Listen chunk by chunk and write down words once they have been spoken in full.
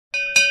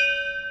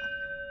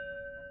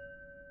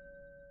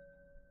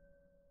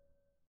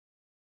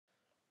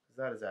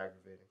that is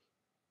aggravating.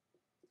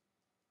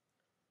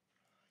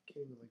 I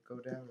can't even like go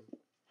down and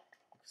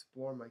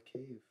explore my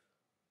cave.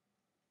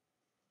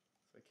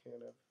 So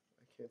I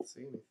can't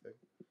see anything.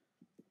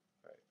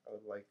 Alright, I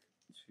would like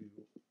to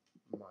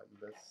mine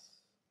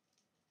this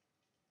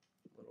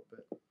a little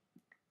bit.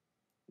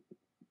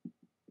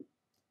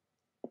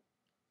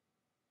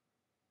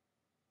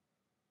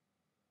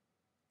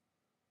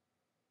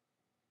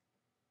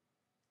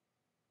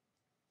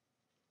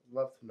 I'd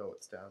love to know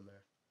what's down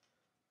there.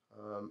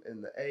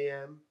 In the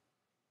AM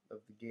of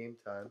the game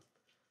time,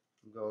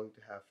 I'm going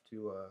to have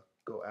to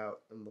go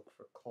out and look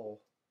for coal.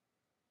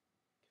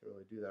 Can't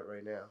really do that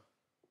right now.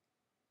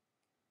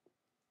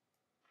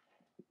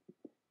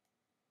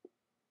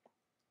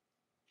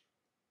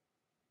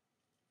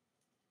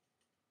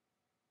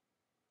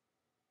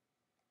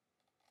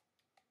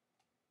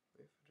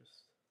 Maybe if I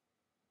just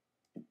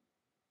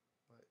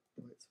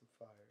light some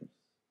fires.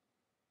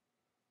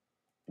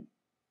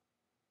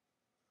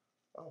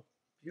 Oh,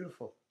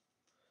 beautiful.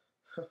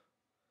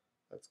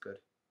 That's good.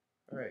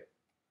 Alright.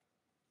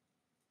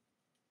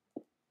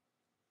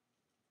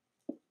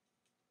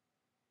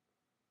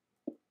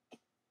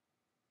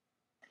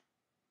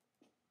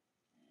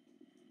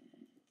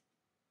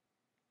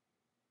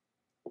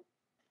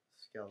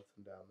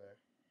 Skeleton down there.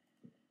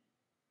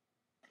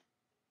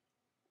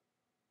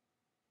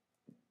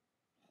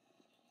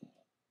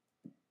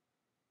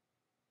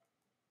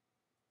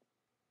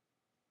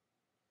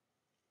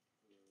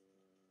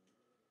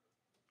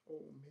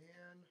 Oh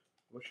man.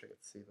 Wish I could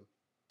see them.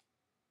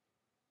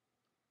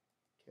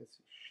 Can't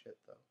see shit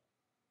though.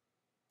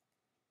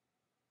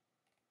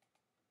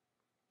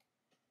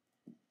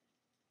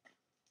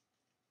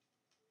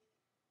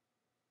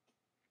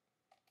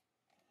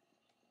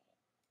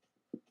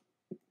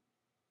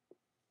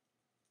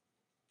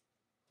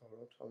 Oh,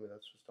 don't tell me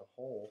that's just a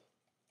hole.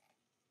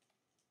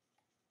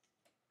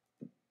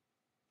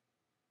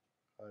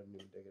 I didn't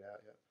even dig it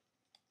out yet.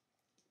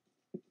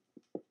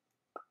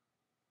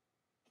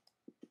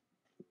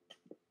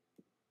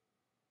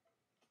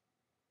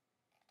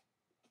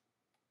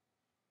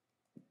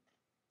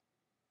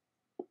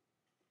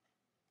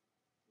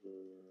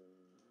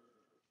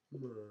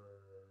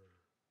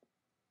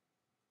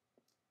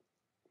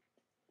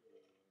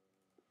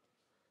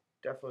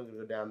 Definitely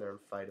gonna go down there and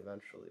fight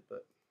eventually,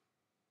 but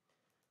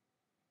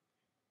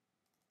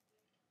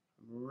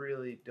I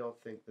really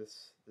don't think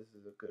this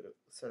is a good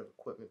set of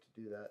equipment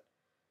to do that.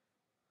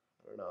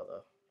 I don't know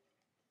though.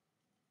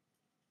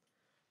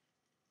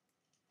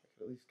 I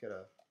could at least get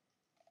a.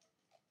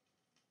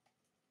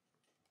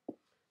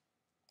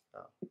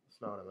 Oh,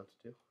 that's not what I meant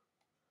to do.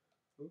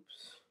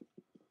 Oops.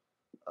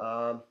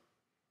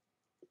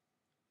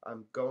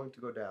 I'm going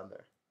to go down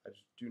there. I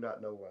just do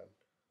not know when.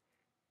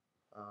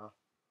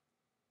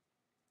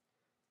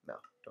 No,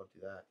 don't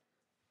do that.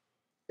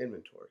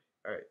 Inventory.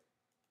 All right.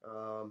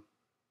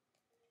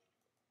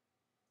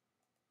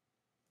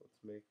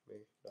 Let's make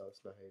me. No,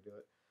 that's not how you do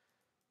it.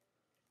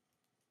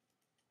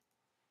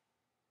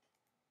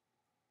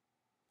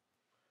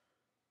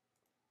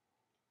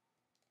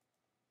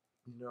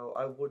 You know,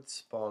 I would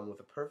spawn with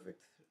a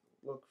perfect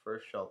look for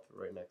a shelter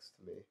right next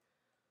to me,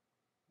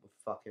 with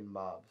fucking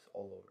mobs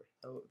all over.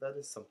 That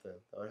is something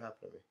that would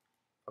happen to me.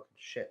 Fucking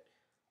shit.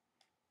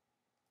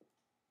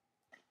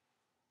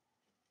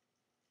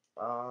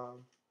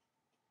 What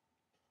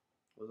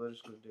was I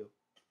just gonna do?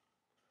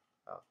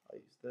 Oh, I'll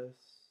use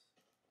this.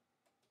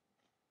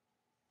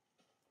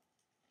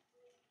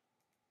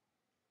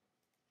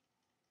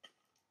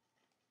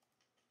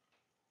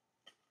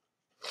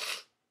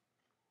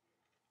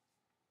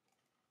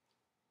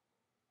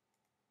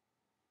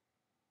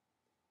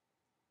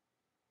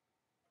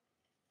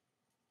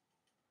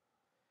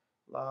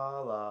 La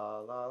la la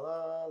la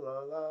la la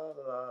la la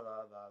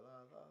la la la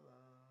la.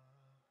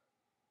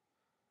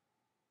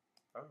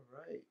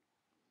 Alright,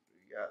 we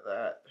got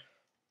that.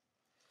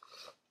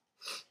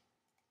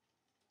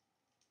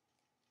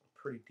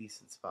 Pretty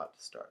decent spot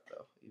to start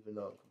though, even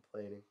though I'm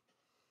complaining.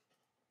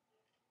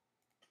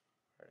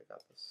 Alright, I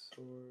got the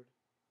sword.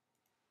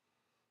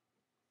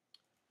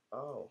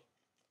 Oh,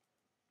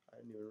 I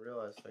didn't even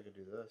realize I could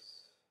do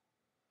this.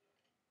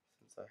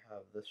 Since I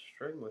have this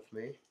string with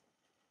me,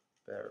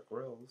 Bear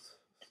Grylls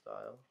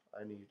style,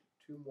 I need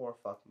 2 more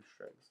fucking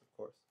strings, of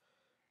course.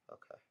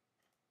 Okay.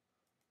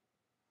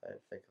 I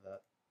didn't think of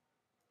that.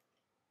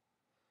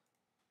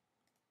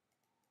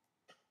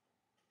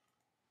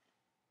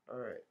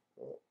 Alright,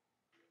 well,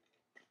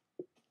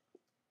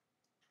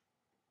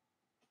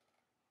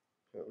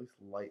 at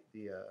least light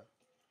the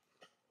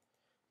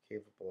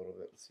cave up a little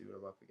bit and see what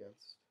I'm up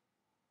against.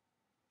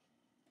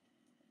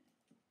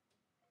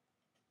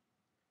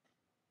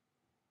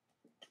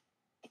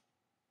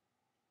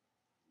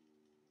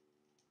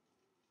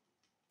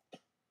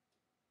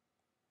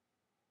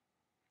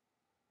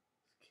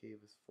 This cave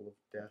is full of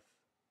death.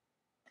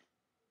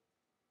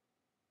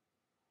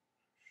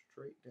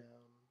 Straight down.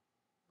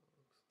 It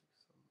looks like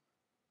some.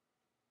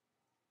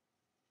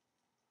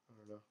 I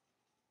don't know.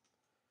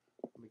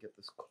 Let me get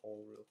this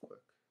coal real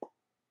quick.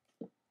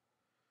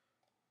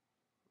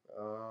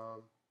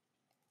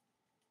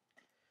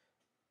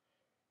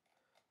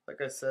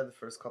 Like I said, the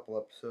first couple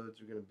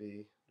episodes are gonna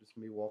be just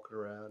me walking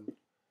around,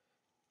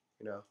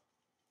 you know,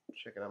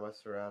 checking out my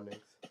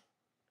surroundings.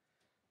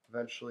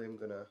 Eventually, I'm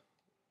gonna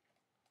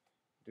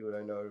do what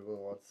I know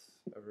everyone wants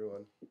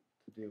everyone to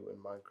do in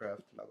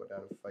Minecraft, and I'll go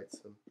down and fight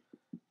some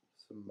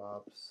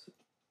mobs.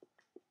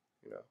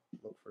 You know,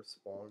 look for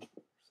spawn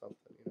or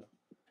something.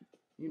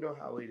 You know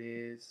how it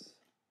is.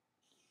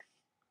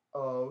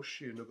 Oh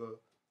shit, nigga!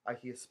 I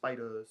hear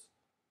spiders.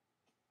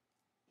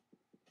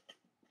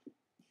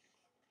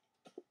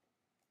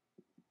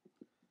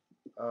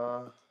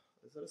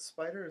 Is it a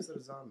spider or is it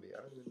a zombie?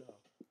 I don't even know.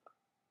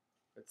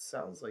 It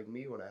sounds like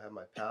me when I have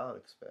my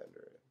palate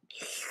expander in.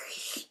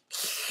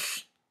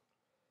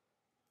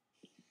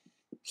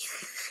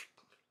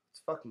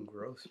 It's fucking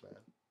gross,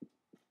 man.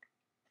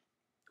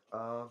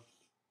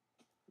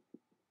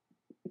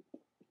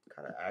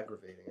 Kind of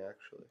aggravating,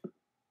 actually.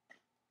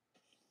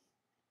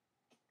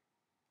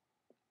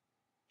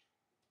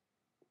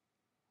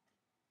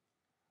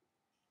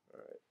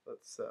 Alright,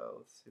 let's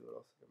see what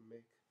else I can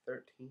make.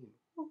 13.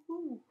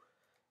 Woohoo!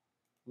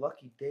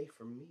 Lucky day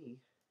for me.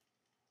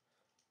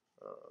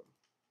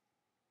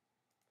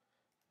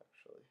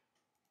 Actually,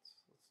 let's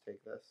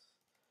take this.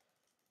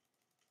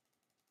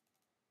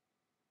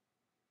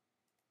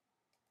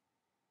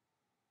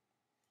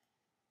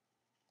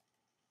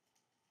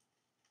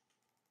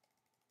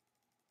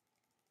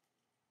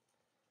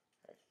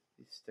 Alright,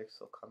 these sticks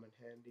will come in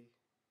handy.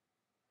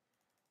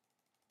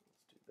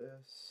 Let's do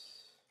this.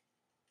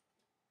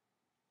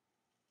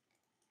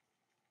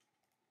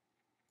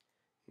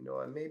 You know,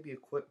 I may be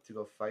equipped to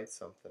go fight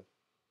something.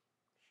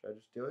 Should I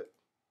just do it?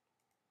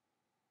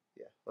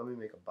 Yeah, let me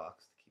make a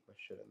box to keep my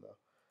shit in though.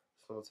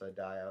 So once I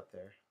die out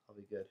there, I'll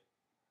be good.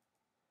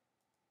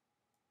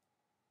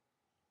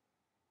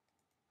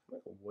 Can I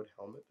make a wood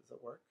helmet? Does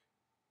that work?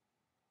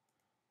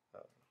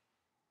 Who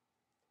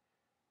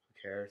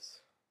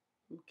cares?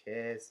 Who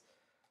cares?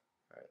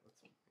 Alright, let's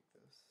make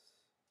this.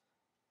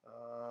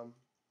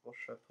 What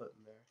should I put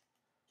in there?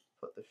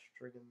 Put the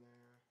string in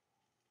there.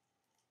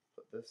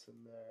 Put this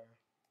in there.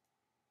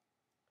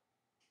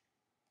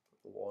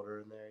 Put the water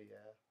in there,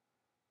 yeah.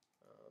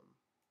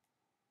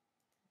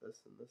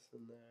 This and this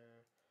in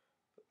there.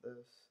 Put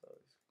this. Oh,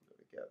 these can go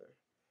together.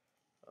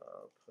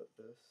 Put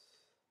this.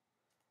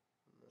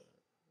 Should I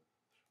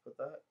put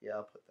that? Yeah,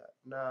 I'll put that.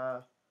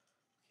 Nah.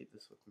 Keep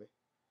this with me.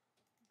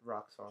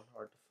 Rocks aren't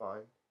hard to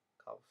find.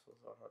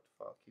 Cobblestones aren't hard to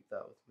find. Keep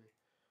that with me.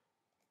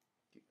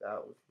 Keep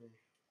that with me.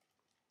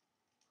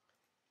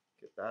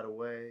 Get that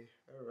away.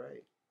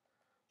 Alright.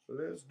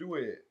 Let's do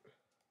it.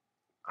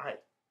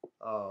 Alright.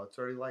 Oh, it's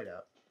already light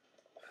out.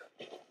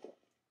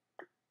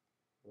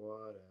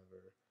 Whatever.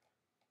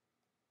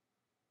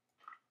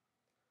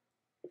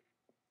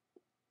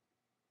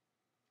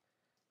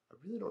 I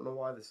really don't know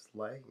why this is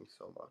lagging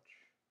so much.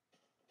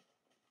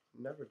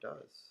 It never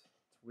does. It's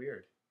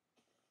weird.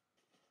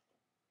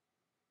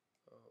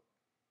 Oh.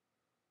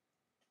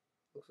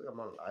 Looks like I'm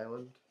on an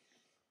island.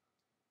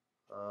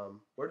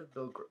 Where did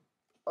Bill grow?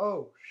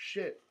 Oh,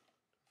 shit.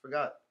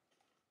 Forgot.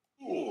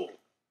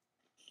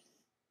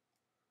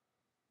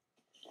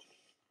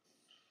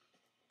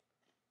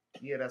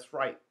 Yeah, that's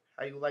right.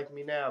 How you like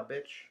me now,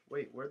 bitch?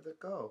 Wait, where'd it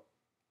go?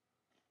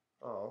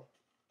 Oh.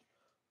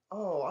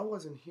 Oh, I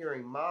wasn't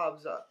hearing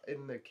mobs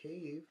in the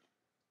cave.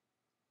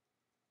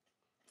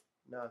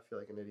 Now I feel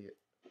like an idiot.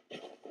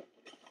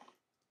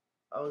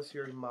 I was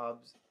hearing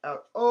mobs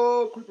out.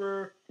 Oh,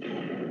 creeper!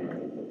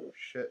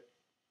 Shit.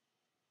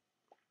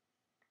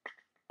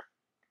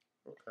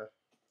 Okay,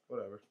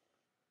 whatever.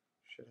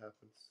 Shit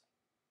happens.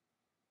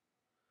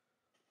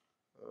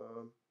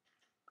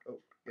 Oh,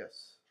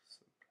 yes.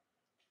 Some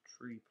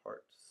tree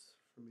parts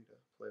for me to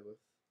play with.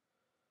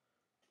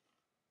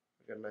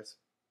 I got a nice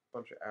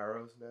bunch of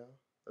arrows now.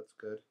 That's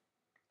good.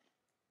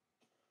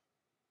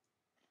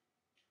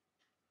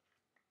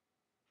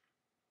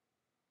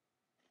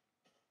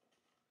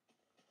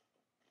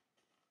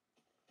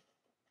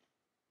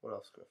 What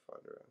else can I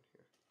find around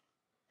here?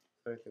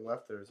 Is there anything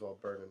left? There is all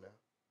burning now.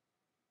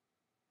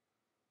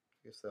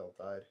 I guess they all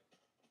died.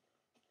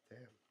 Damn.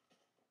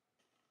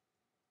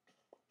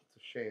 It's a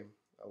shame.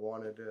 I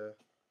wanted to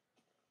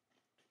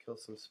kill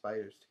some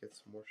spiders to get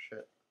some more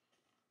shit.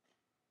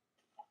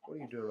 What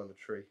are you doing on the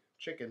tree?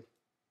 Chicken.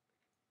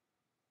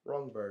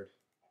 Wrong bird.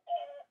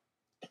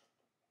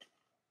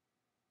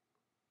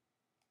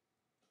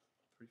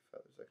 3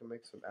 feathers. I can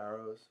make some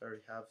arrows. I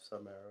already have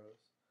some arrows.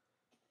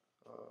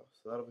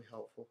 So that'll be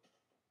helpful.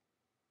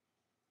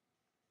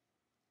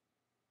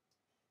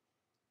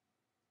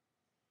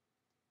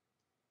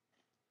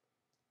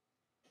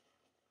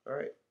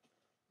 Alright.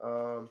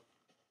 I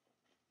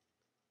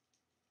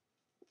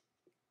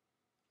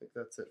think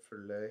that's it for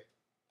today.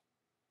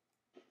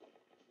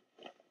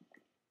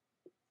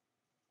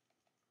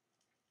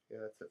 Yeah,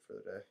 that's it for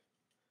the day.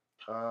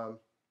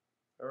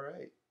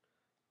 Alright.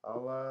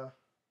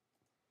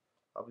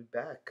 I'll be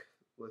back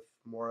with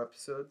more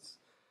episodes.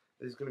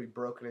 This is gonna be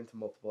broken into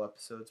multiple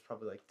episodes,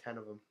 probably like 10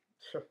 of them.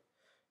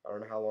 I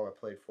don't know how long I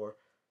played for.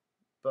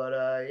 But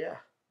yeah.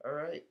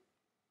 Alright.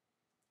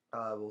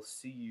 We'll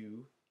see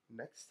you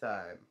next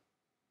time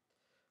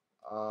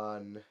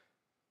on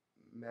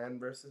Man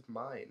vs.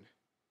 Mine.